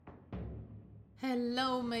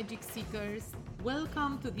Hello, Magic Seekers.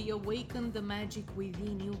 Welcome to the Awaken the Magic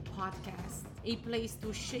Within You podcast, a place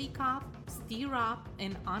to shake up, stir up,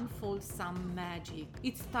 and unfold some magic.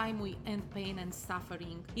 It's time we end pain and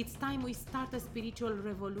suffering. It's time we start a spiritual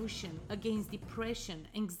revolution against depression,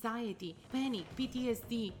 anxiety, panic,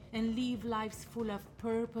 PTSD, and live lives full of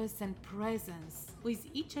purpose and presence. With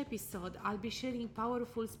each episode, I'll be sharing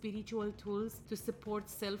powerful spiritual tools to support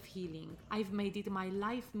self-healing. I've made it my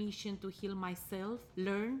life mission to heal myself,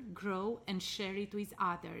 learn, grow, and share it with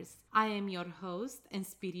others. I am your host and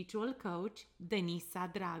spiritual coach,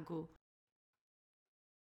 Denisa Dragu.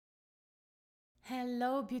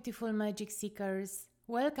 Hello, beautiful magic seekers.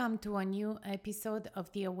 Welcome to a new episode of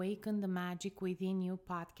the Awaken the Magic Within You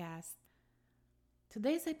podcast.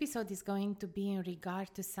 Today's episode is going to be in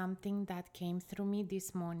regard to something that came through me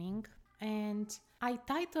this morning, and I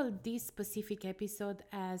titled this specific episode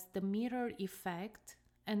as The Mirror Effect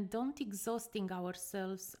and Don't Exhausting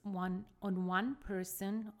Ourselves on one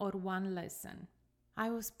person or one lesson. I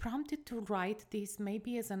was prompted to write this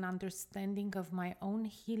maybe as an understanding of my own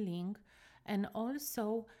healing and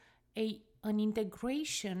also an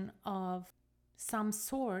integration of some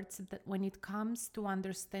sorts that when it comes to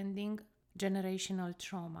understanding generational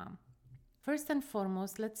trauma. First and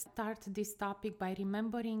foremost, let's start this topic by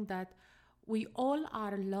remembering that we all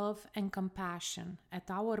are love and compassion. At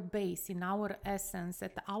our base, in our essence,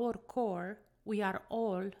 at our core, we are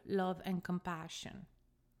all love and compassion.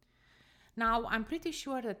 Now, I'm pretty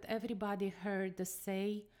sure that everybody heard the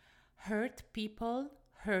say, hurt people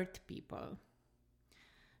hurt people.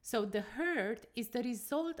 So the hurt is the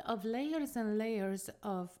result of layers and layers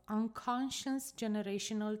of unconscious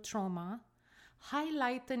generational trauma,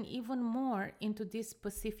 highlighted even more into this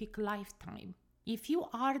specific lifetime. If you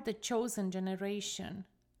are the chosen generation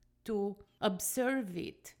to observe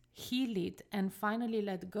it, heal it, and finally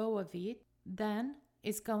let go of it, then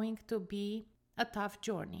it's going to be a tough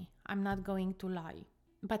journey. I'm not going to lie.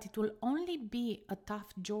 But it will only be a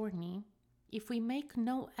tough journey if we make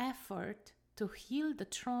no effort to heal the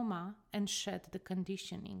trauma and shed the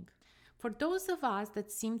conditioning. For those of us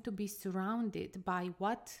that seem to be surrounded by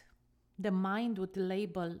what the mind would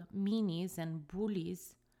label meanies and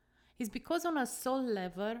bullies, is because on a soul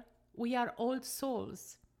level, we are old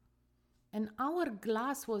souls. And our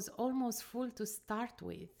glass was almost full to start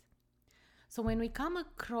with. So when we come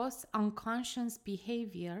across unconscious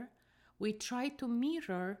behavior, we try to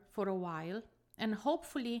mirror for a while, and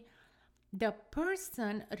hopefully the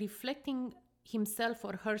person reflecting himself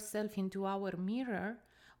or herself into our mirror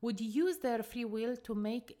would use their free will to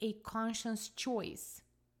make a conscious choice,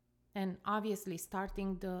 and obviously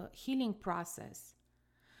starting the healing process.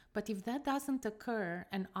 But if that doesn't occur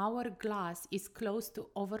and our glass is close to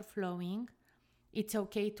overflowing, it's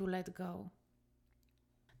okay to let go.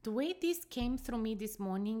 The way this came through me this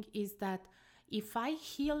morning is that if I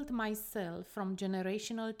healed myself from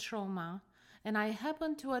generational trauma and I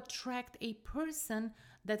happen to attract a person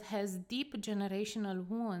that has deep generational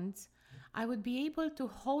wounds, I would be able to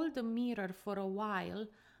hold the mirror for a while,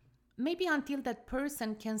 maybe until that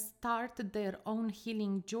person can start their own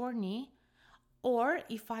healing journey. Or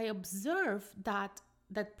if I observe that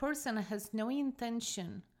that person has no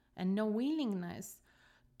intention and no willingness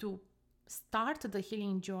to start the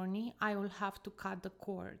healing journey, I will have to cut the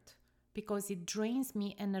cord because it drains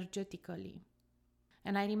me energetically.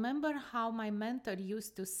 And I remember how my mentor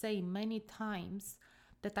used to say many times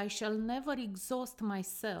that I shall never exhaust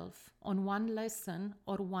myself on one lesson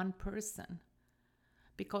or one person.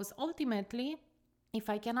 Because ultimately, if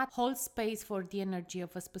I cannot hold space for the energy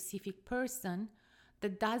of a specific person,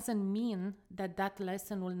 that doesn't mean that that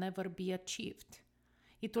lesson will never be achieved.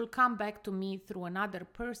 It will come back to me through another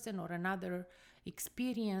person or another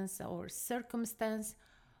experience or circumstance,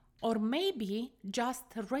 or maybe just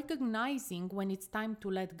recognizing when it's time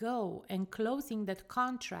to let go and closing that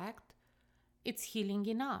contract, it's healing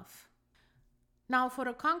enough. Now, for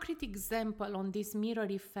a concrete example on this mirror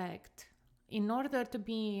effect, in order to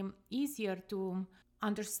be easier to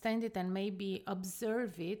understand it and maybe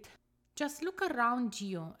observe it, just look around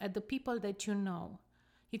you at the people that you know.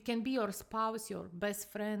 It can be your spouse, your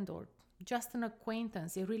best friend, or just an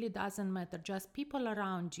acquaintance. It really doesn't matter. Just people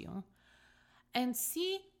around you. And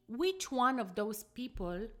see which one of those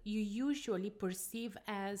people you usually perceive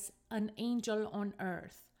as an angel on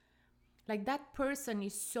earth. Like that person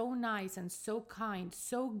is so nice and so kind,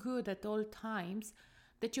 so good at all times,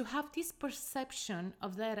 that you have this perception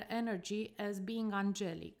of their energy as being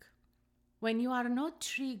angelic. When you are not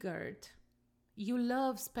triggered, you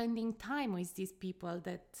love spending time with these people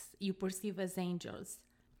that you perceive as angels.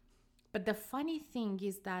 But the funny thing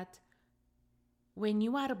is that When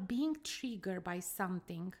you are being triggered by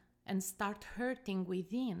something and start hurting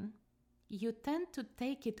within, you tend to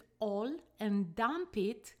take it all and dump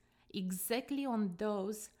it exactly on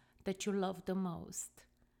those that you love the most.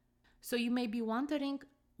 So you may be wondering,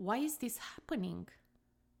 why is this happening?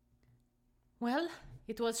 Well,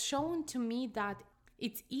 it was shown to me that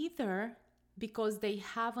it's either because they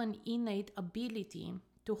have an innate ability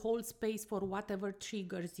to hold space for whatever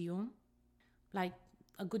triggers you. Like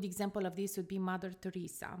a good example of this would be Mother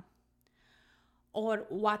Teresa. Or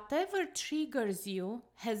whatever triggers you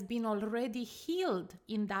has been already healed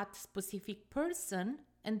in that specific person,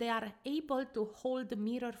 and they are able to hold the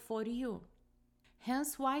mirror for you.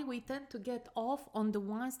 Hence why we tend to get off on the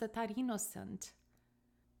ones that are innocent,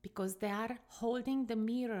 because they are holding the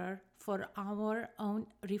mirror for our own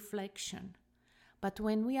reflection. But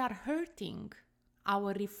when we are hurting,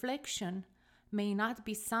 our reflection may not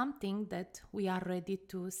be something that we are ready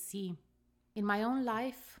to see. In my own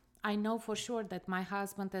life, I know for sure that my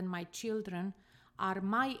husband and my children are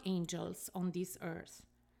my angels on this earth.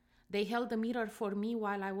 They held the mirror for me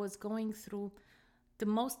while I was going through the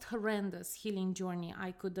most horrendous healing journey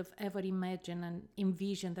I could have ever imagined and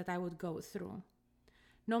envisioned that I would go through.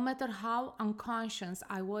 No matter how unconscious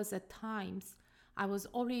I was at times, I was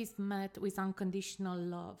always met with unconditional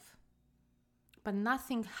love. But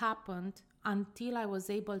nothing happened until I was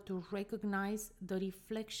able to recognize the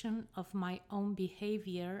reflection of my own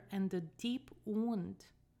behavior and the deep wound.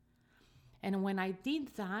 And when I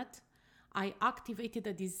did that, I activated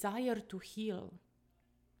a desire to heal.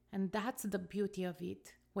 And that's the beauty of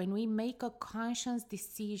it. When we make a conscious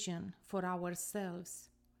decision for ourselves,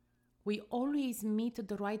 we always meet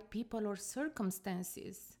the right people or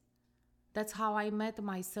circumstances. That's how I met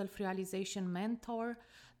my self-realization mentor.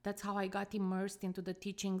 That's how I got immersed into the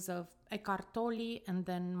teachings of Eckhart Tolle and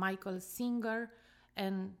then Michael Singer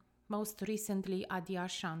and most recently Adia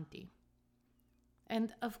Shanti.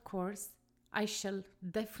 And of course, I shall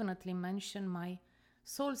definitely mention my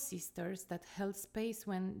soul sisters that held space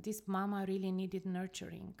when this mama really needed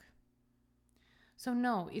nurturing. So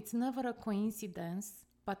no, it's never a coincidence,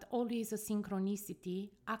 but always a synchronicity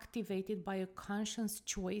activated by a conscious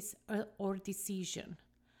choice or decision.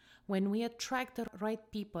 When we attract the right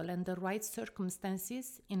people and the right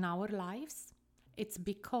circumstances in our lives, it's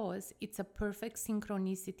because it's a perfect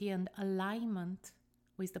synchronicity and alignment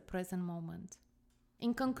with the present moment.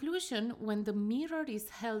 In conclusion, when the mirror is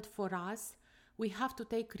held for us, we have to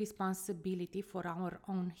take responsibility for our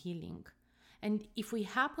own healing. And if we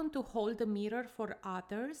happen to hold the mirror for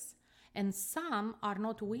others, and some are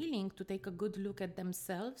not willing to take a good look at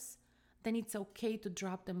themselves, then it's okay to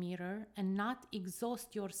drop the mirror and not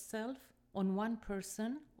exhaust yourself on one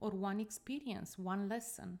person or one experience, one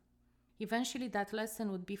lesson. Eventually that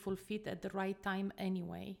lesson would be fulfilled at the right time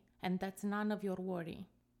anyway, and that's none of your worry.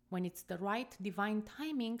 When it's the right divine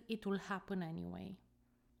timing, it will happen anyway.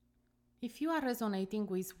 If you are resonating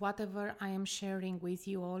with whatever I am sharing with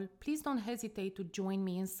you all, please don't hesitate to join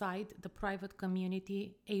me inside the private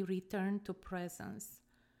community, A Return to Presence.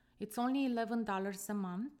 It's only $11 a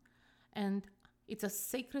month, and it's a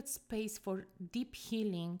sacred space for deep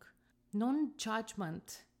healing,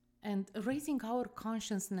 non-judgment, and raising our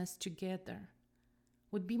consciousness together.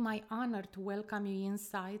 It would be my honor to welcome you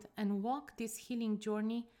inside and walk this healing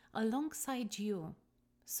journey alongside you,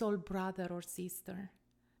 soul brother or sister.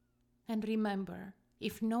 And remember,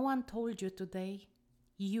 if no one told you today,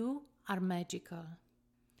 you are magical.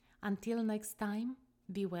 Until next time,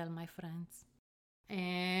 be well, my friends.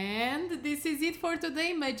 And this is it for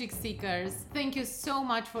today, Magic Seekers. Thank you so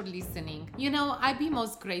much for listening. You know, I'd be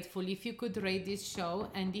most grateful if you could rate this show,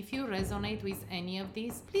 and if you resonate with any of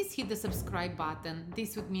these, please hit the subscribe button.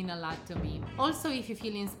 This would mean a lot to me. Also, if you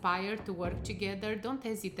feel inspired to work together, don't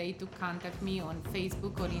hesitate to contact me on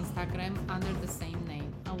Facebook or Instagram under the same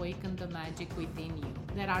name, Awaken the Magic Within You.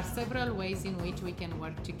 There are several ways in which we can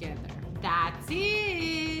work together. That's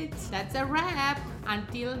it! That's a wrap!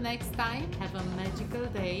 Until next time, have a magical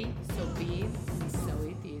day, so be